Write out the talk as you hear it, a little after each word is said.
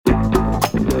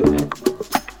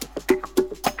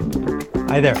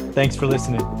Hi there. Thanks for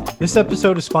listening. This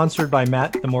episode is sponsored by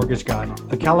Matt, the Mortgage Guy,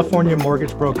 a California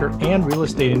mortgage broker and real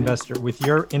estate investor with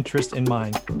your interest in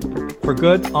mind. For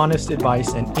good, honest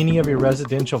advice and any of your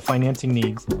residential financing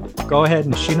needs, go ahead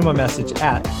and shoot him a message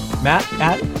at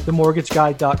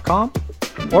matt@themortgageguy.com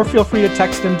or feel free to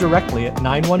text him directly at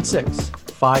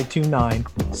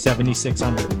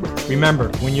 916-529-7600. Remember,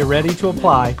 when you're ready to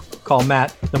apply, call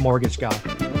Matt, the Mortgage Guy.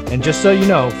 And just so you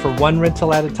know, for One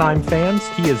Rental at a Time fans,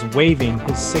 he is waiving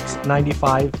his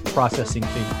 $6.95 processing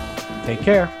fee. Take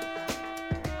care.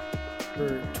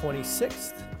 November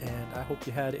 26th, and I hope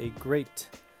you had a great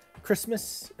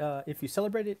Christmas if you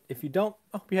celebrate it. If you don't,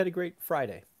 I hope you had a great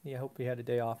Friday. I hope you had a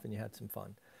day off and you had some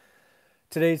fun.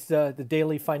 Today's the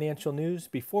daily financial news.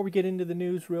 Before we get into the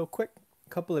news real quick, a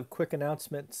couple of quick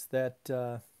announcements that,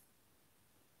 I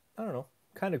don't know,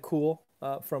 kind of cool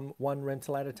from One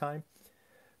Rental at a Time.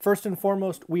 First and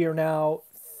foremost, we are now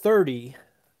 30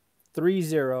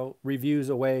 reviews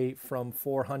away from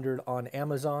 400 on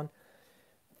Amazon.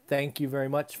 Thank you very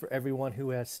much for everyone who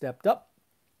has stepped up.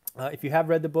 If you have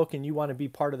read the book and you want to be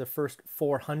part of the first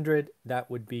 400,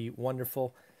 that would be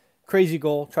wonderful. Crazy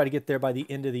goal, try to get there by the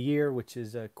end of the year, which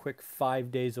is a quick 5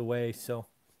 days away. So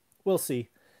we'll see.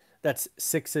 That's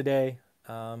 6 a day.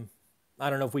 I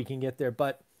don't know if we can get there,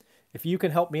 but if you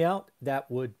can help me out, that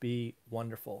would be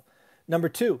wonderful. Number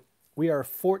 2, we are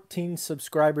 14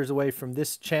 subscribers away from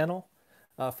this channel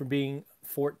from being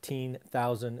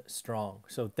 14,000 strong.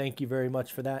 So thank you very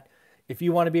much for that. If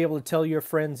you want to be able to tell your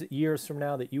friends years from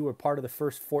now that you were part of the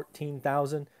first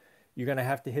 14,000, you're going to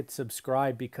have to hit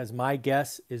subscribe, because my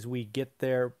guess is we get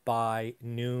there by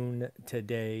noon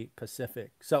today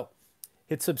Pacific. So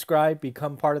hit subscribe,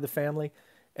 become part of the family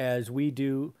as we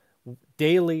do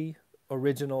daily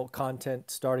original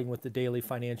content, starting with the daily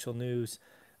financial news.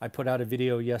 I put out a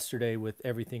video yesterday with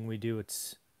everything we do.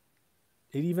 It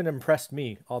even impressed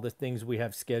me, all the things we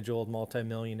have scheduled,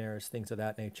 multimillionaires, things of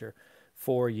that nature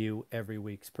for you every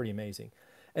week. It's pretty amazing.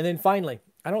 And then finally,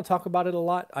 I don't talk about it a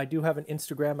lot. I do have an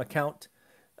Instagram account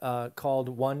called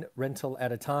One Rental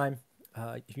at a Time.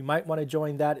 You might want to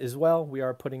join that as well. We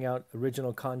are putting out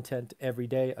original content every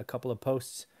day, a couple of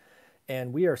posts.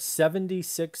 And we are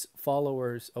 76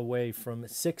 followers away from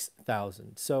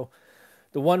 6,000. So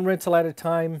the One Rental at a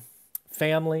Time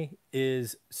family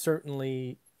is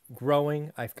certainly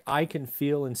growing. I can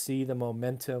feel and see the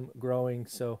momentum growing.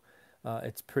 So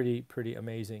it's pretty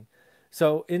amazing.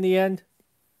 So in the end,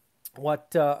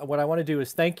 what I want to do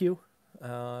is thank you.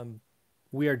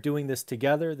 We are doing this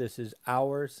together. This is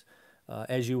ours.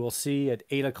 As you will see at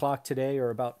 8 o'clock today, or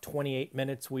about 28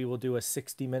 minutes, we will do a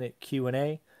 60-minute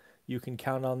Q&A. You can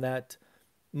count on that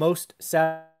most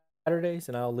Saturdays,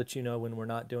 and I'll let you know when we're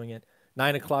not doing it.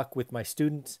 9 o'clock with my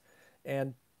students.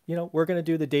 And, we're going to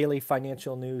do the daily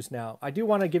financial news now. I do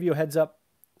want to give you a heads up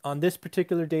on this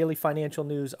particular daily financial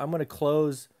news. I'm going to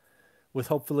close with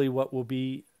hopefully what will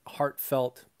be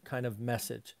heartfelt kind of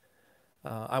message.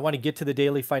 I want to get to the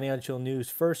daily financial news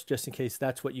first, just in case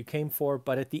that's what you came for.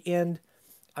 But at the end,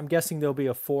 I'm guessing there'll be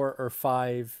a 4 or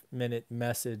 5 minute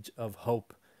message of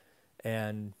hope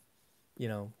and,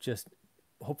 just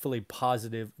hopefully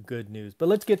positive, good news. But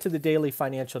let's get to the daily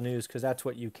financial news, because that's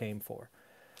what you came for.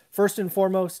 First and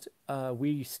foremost,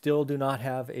 we still do not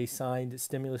have a signed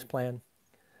stimulus plan.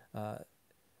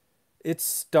 It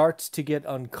starts to get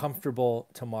uncomfortable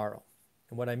tomorrow.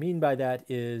 And what I mean by that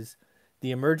is the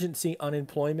emergency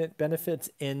unemployment benefits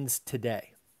ends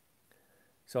today.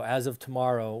 So as of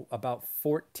tomorrow, about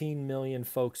 14 million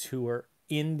folks who are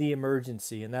in the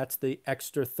emergency, and that's the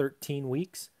extra 13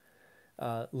 weeks,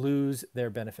 lose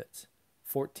their benefits.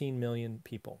 14 million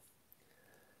people.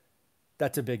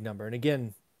 That's a big number. And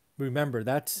again, remember,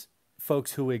 that's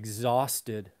folks who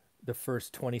exhausted the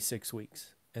first 26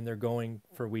 weeks, and they're going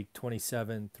for week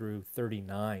 27 through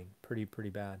 39. Pretty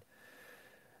bad.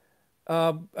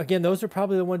 Again, those are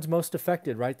probably the ones most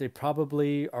affected, right? They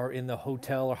probably are in the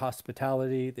hotel or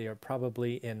hospitality. They are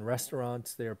probably in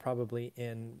restaurants. They are probably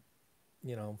in,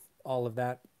 all of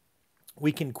that.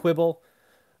 We can quibble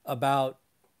about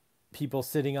people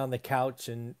sitting on the couch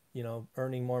and,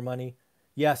 earning more money.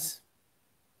 Yes,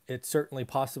 it's certainly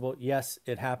possible. Yes,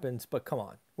 it happens. But come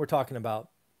on, we're talking about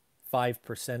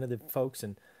 5% of the folks,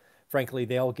 and frankly,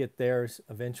 they'll get theirs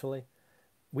eventually.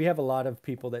 We have a lot of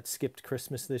people that skipped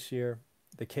Christmas this year.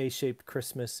 The K-shaped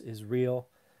Christmas is real.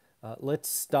 Let's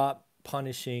stop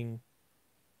punishing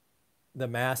the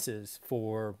masses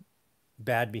for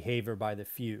bad behavior by the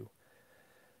few.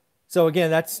 So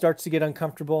again, that starts to get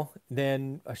uncomfortable.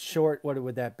 Then a short, what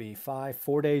would that be?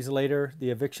 4 days later,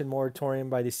 the eviction moratorium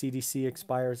by the CDC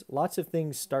expires. Lots of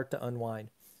things start to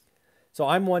unwind. So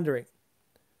I'm wondering,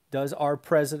 does our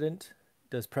president,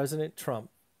 does President Trump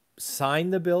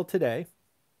sign the bill today?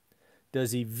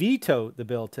 Does he veto the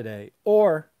bill today?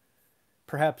 Or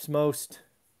perhaps most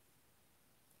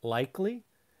likely,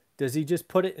 does he just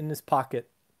put it in his pocket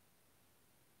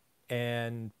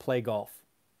and play golf?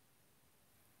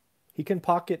 He can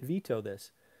pocket veto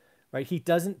this, right? He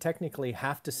doesn't technically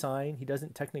have to sign. He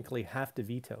doesn't technically have to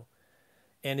veto.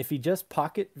 And if he just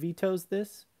pocket vetoes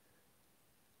this,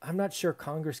 I'm not sure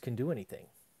Congress can do anything.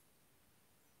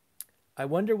 I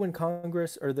wonder when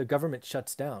Congress or the government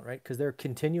shuts down, right? Because their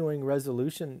continuing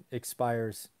resolution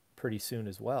expires pretty soon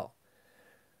as well,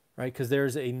 right? Because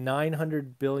there's a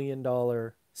 $900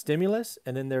 billion stimulus,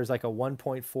 and then there's like a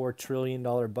 $1.4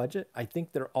 trillion budget. I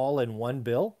think they're all in one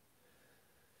bill.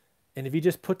 And if he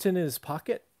just puts it in his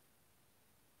pocket,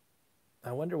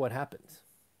 I wonder what happens.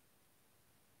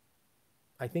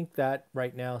 I think that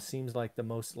right now seems like the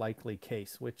most likely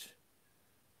case, which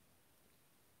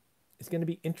is going to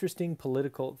be interesting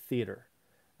political theater.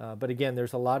 But again,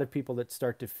 there's a lot of people that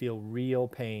start to feel real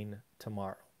pain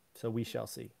tomorrow. So we shall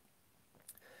see.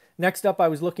 Next up, I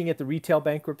was looking at the retail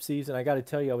bankruptcies, and I got to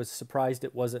tell you, I was surprised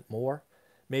it wasn't more.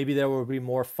 Maybe there will be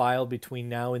more filed between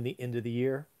now and the end of the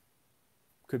year.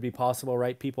 Could be possible,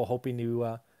 right? People hoping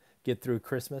to get through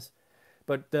Christmas.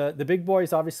 But the big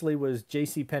boys obviously was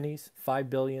JCPenney's, $5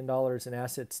 billion in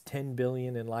assets, $10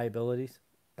 billion in liabilities.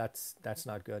 That's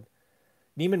not good.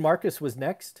 Neiman Marcus was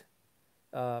next,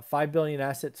 $5 billion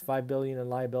assets, $5 billion in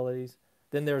liabilities.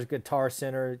 Then there's Guitar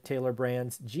Center, Taylor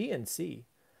Brands, GNC.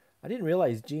 I didn't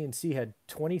realize GNC had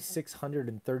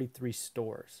 2,633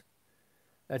 stores.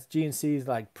 That's GNC's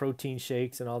like protein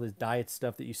shakes and all this diet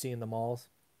stuff that you see in the malls.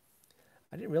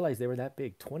 I didn't realize they were that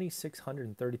big,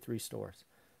 2,633 stores.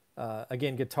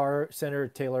 Again, Guitar Center,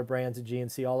 Taylor Brands, and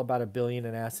GNC, all about $1 billion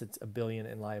in assets, $1 billion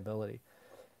in liability.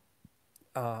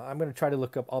 I'm going to try to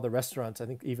look up all the restaurants. I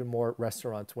think even more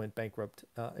restaurants went bankrupt.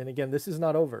 And again, this is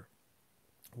not over.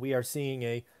 We are seeing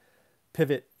a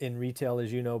pivot in retail,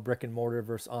 as you know, brick and mortar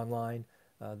versus online.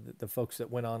 The folks that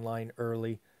went online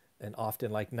early, and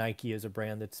often like Nike is a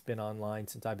brand that's been online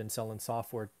since I've been selling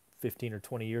software 15 or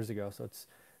 20 years ago. So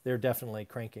they're definitely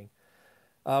cranking.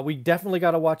 We definitely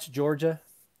got to watch Georgia.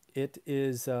 It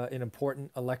is an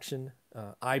important election.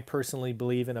 I personally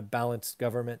believe in a balanced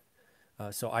government.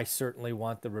 So I certainly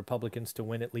want the Republicans to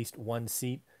win at least one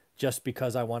seat just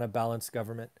because I want a balanced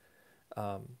government.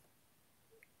 But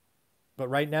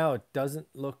right now, it doesn't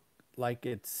look like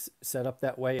it's set up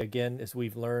that way. Again, as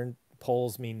we've learned,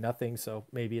 polls mean nothing, so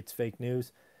maybe it's fake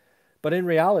news. But in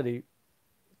reality,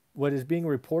 what is being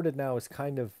reported now is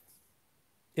kind of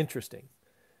interesting.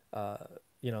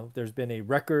 There's been a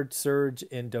record surge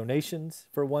in donations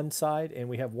for one side, and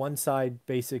we have one side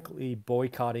basically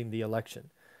boycotting the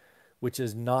election, which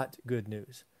is not good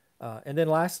news. And then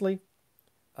lastly,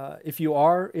 if you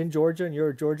are in Georgia and you're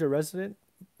a Georgia resident,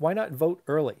 why not vote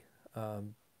early?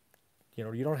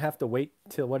 You don't have to wait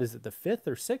till, the 5th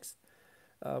or 6th?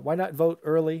 Why not vote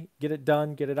early, get it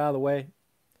done, get it out of the way?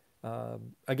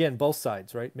 Again, both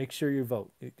sides, right? Make sure you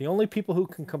vote. The only people who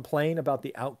can complain about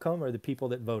the outcome are the people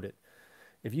that voted.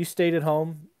 If you stayed at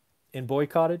home and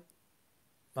boycotted,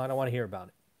 I don't want to hear about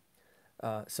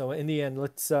it. So in the end,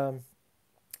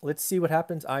 let's see what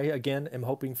happens. I, again, am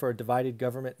hoping for a divided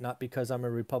government, not because I'm a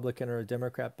Republican or a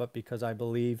Democrat, but because I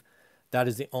believe that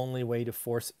is the only way to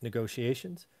force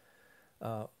negotiations.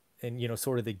 And,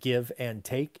 sort of the give and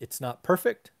take. It's not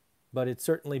perfect, but it's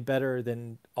certainly better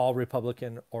than all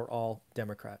Republican or all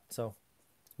Democrat. So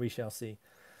we shall see.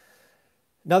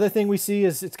 Another thing we see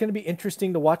is it's going to be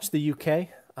interesting to watch the UK.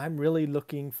 I'm really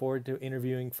looking forward to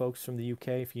interviewing folks from the UK.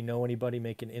 If you know anybody,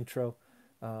 make an intro.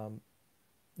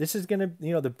 This is going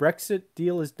to, the Brexit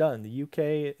deal is done. The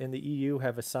UK and the EU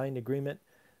have a signed agreement.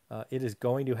 It is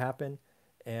going to happen.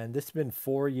 And this has been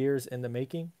 4 years in the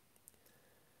making.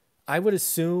 I would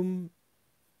assume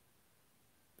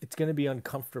it's going to be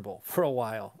uncomfortable for a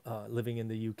while living in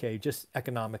the UK, just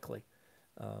economically.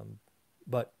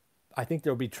 But I think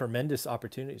there will be tremendous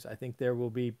opportunities. I think there will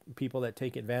be people that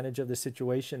take advantage of the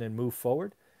situation and move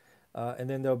forward. And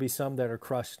then there'll be some that are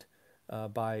crushed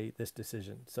by this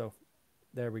decision. So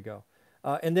there we go.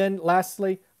 And then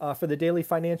lastly, for the daily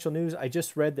financial news, I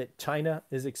just read that China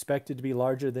is expected to be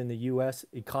larger than the U.S.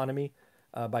 economy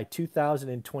by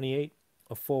 2028,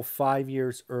 a full 5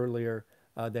 years earlier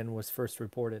than was first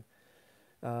reported.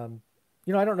 I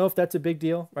don't know if that's a big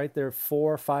deal, right? They're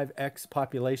 4 or 5x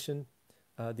population.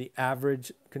 The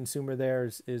average consumer there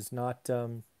is not,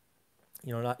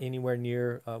 not anywhere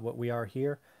near what we are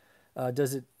here.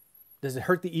 Does it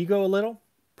hurt the ego a little?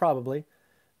 Probably.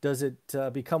 Does it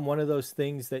become one of those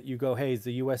things that you go, hey, is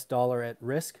the U.S. dollar at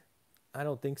risk? I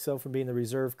don't think so from being the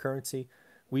reserve currency.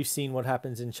 We've seen what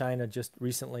happens in China just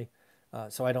recently,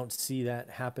 so I don't see that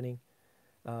happening.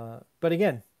 But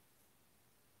again,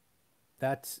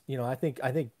 that's, I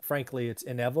think frankly it's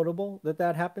inevitable that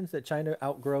that happens, that China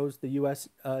outgrows the U.S.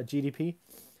 GDP.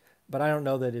 But I don't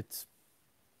know that it's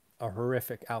a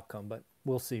horrific outcome. But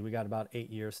we'll see. We got about 8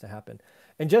 years to happen.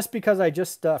 And just because I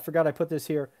just forgot I put this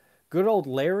here, good old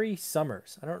Larry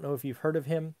Summers. I don't know if you've heard of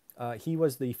him. He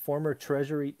was the former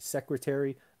Treasury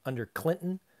Secretary under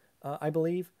Clinton, I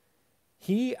believe.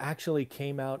 He actually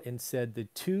came out and said the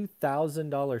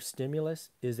 $2,000 stimulus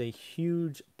is a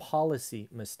huge policy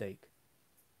mistake.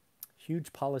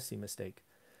 Huge policy mistake.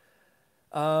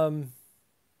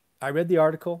 I read the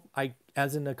article.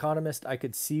 As an economist, I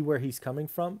could see where he's coming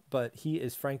from, but he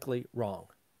is frankly wrong.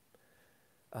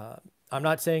 I'm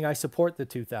not saying I support the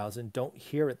 2,000. Don't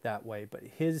hear it that way. But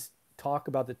his talk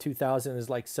about the 2,000 is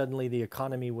like suddenly the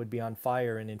economy would be on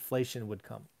fire and inflation would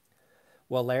come.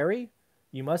 Well, Larry,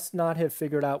 you must not have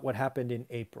figured out what happened in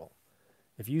April.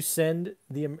 If you send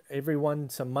everyone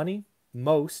some money,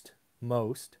 most,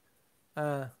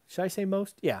 should I say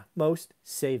most? Yeah, most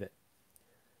save it.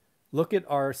 Look at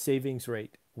our savings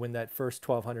rate when that first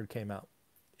 1,200 came out.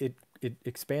 It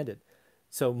expanded.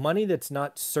 So money that's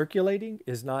not circulating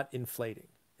is not inflating.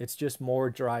 It's just more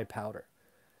dry powder.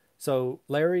 So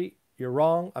Larry, you're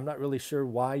wrong. I'm not really sure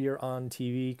why you're on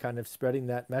TV kind of spreading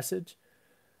that message.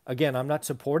 Again, I'm not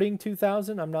supporting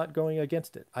 2,000. I'm not going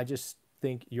against it. I just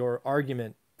think your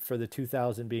argument for the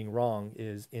 2,000 being wrong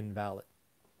is invalid.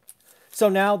 So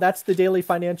now that's the daily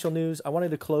financial news. I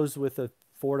wanted to close with a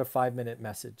 4 to 5 minute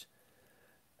message.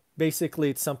 Basically,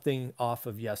 it's something off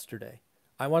of yesterday.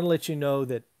 I want to let you know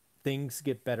that things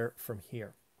get better from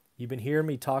here. You've been hearing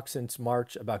me talk since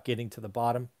March about getting to the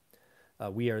bottom.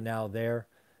 We are now there.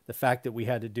 The fact that we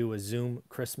had to do a Zoom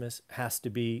Christmas has to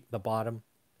be the bottom.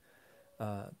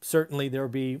 Certainly there will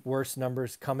be worse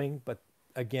numbers coming, but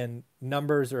again,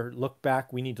 numbers are look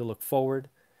back. We need to look forward.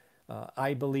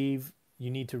 I believe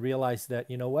you need to realize that,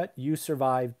 you know what? You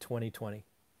survived 2020.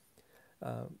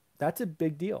 That's a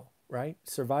big deal, right?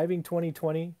 Surviving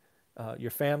 2020,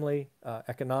 your family,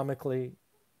 economically,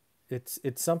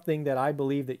 it's something that I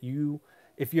believe that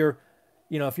if you're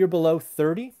below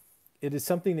 30, it is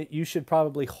something that you should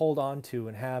probably hold on to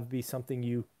and have be something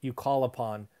you call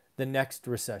upon the next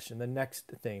recession, the next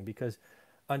thing, because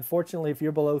unfortunately, if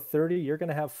you're below 30, you're going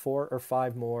to have 4 or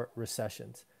 5 more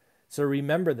recessions. So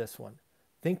remember this one.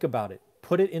 Think about it.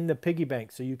 Put it in the piggy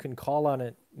bank so you can call on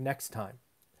it next time.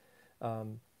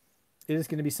 It is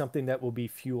going to be something that will be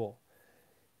fuel.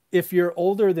 If you're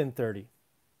older than 30,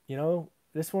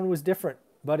 this one was different,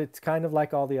 but it's kind of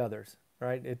like all the others,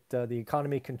 right? The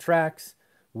economy contracts,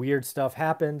 weird stuff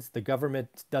happens. The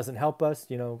government doesn't help us.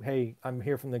 Hey, I'm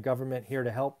here from the government, here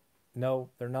to help. No,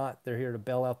 they're not. They're here to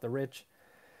bail out the rich.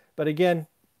 But again,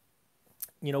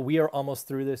 we are almost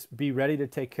through this. Be ready to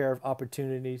take care of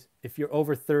opportunities. If you're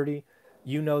over 30,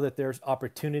 you know that there's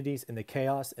opportunities in the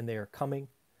chaos and they are coming.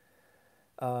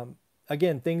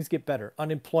 Again, things get better.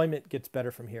 Unemployment gets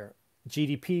better from here.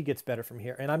 GDP gets better from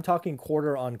here. And I'm talking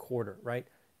quarter on quarter, right?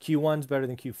 Q1 is better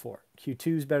than Q4.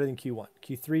 Q2 is better than Q1.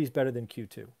 Q3 is better than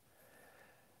Q2.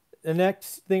 The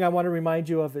next thing I want to remind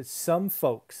you of is some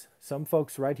folks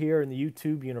right here in the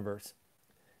YouTube universe,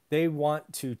 they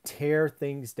want to tear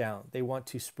things down. They want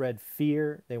to spread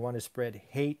fear. They want to spread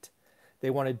hate.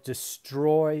 They want to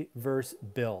destroy versus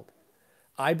build.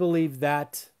 I believe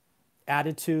that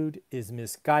attitude is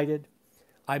misguided.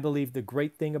 I believe the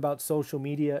great thing about social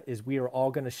media is we are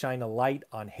all going to shine a light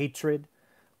on hatred,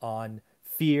 on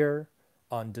fear,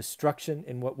 on destruction.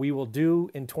 And what we will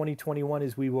do in 2021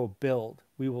 is we will build.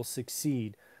 We will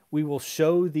succeed. We will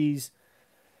show these,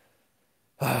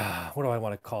 what do I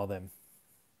want to call them?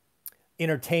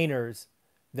 Entertainers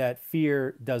that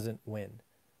fear doesn't win.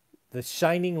 The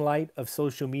shining light of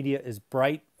social media is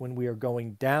bright when we are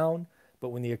going down, but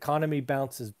when the economy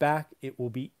bounces back, it will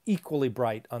be equally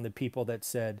bright on the people that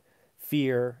said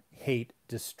fear, hate,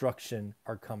 destruction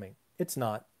are coming. It's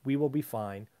not. We will be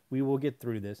fine. We will get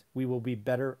through this. We will be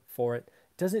better for it.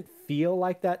 It doesn't feel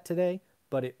like that today,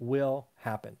 but it will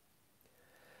happen.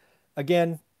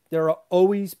 Again, there are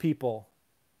always people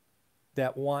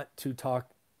that want to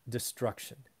talk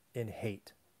destruction and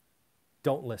hate.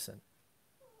 Don't listen.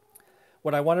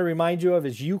 What I want to remind you of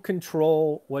is you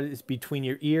control what is between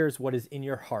your ears, what is in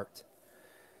your heart.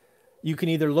 You can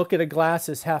either look at a glass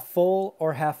as half full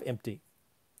or half empty.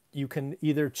 You can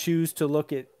either choose to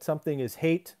look at something as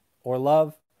hate or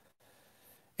love.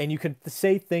 And you can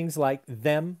say things like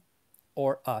them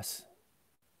or us.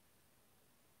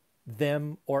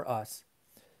 Them or us.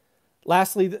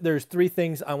 Lastly, there's 3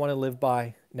 things I want to live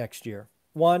by next year.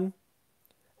 1,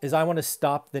 is I want to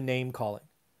stop the name calling.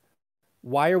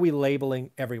 Why are we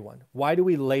labeling everyone? Why do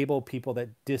we label people that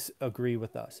disagree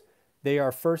with us? They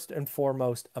are first and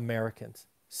foremost Americans.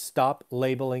 Stop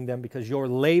labeling them, because your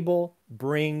label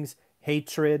brings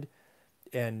hatred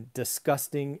and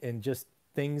disgusting and just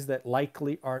things that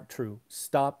likely aren't true.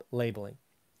 Stop labeling.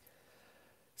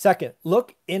 Second,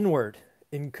 look inward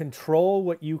and control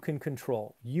what you can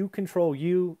control. You control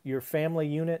you, your family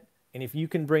unit, and if you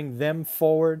can bring them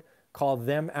forward, call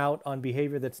them out on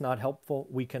behavior that's not helpful,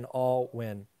 we can all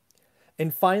win.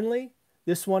 And finally,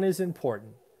 this one is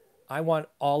important. I want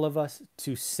all of us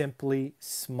to simply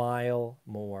smile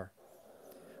more.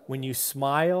 When you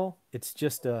smile, it's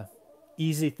just a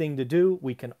easy thing to do.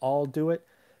 We can all do it.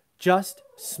 Just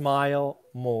smile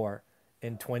more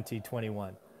in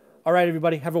 2021. All right,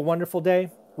 everybody, have a wonderful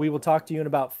day. We will talk to you in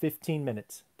about 15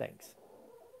 minutes. Thanks.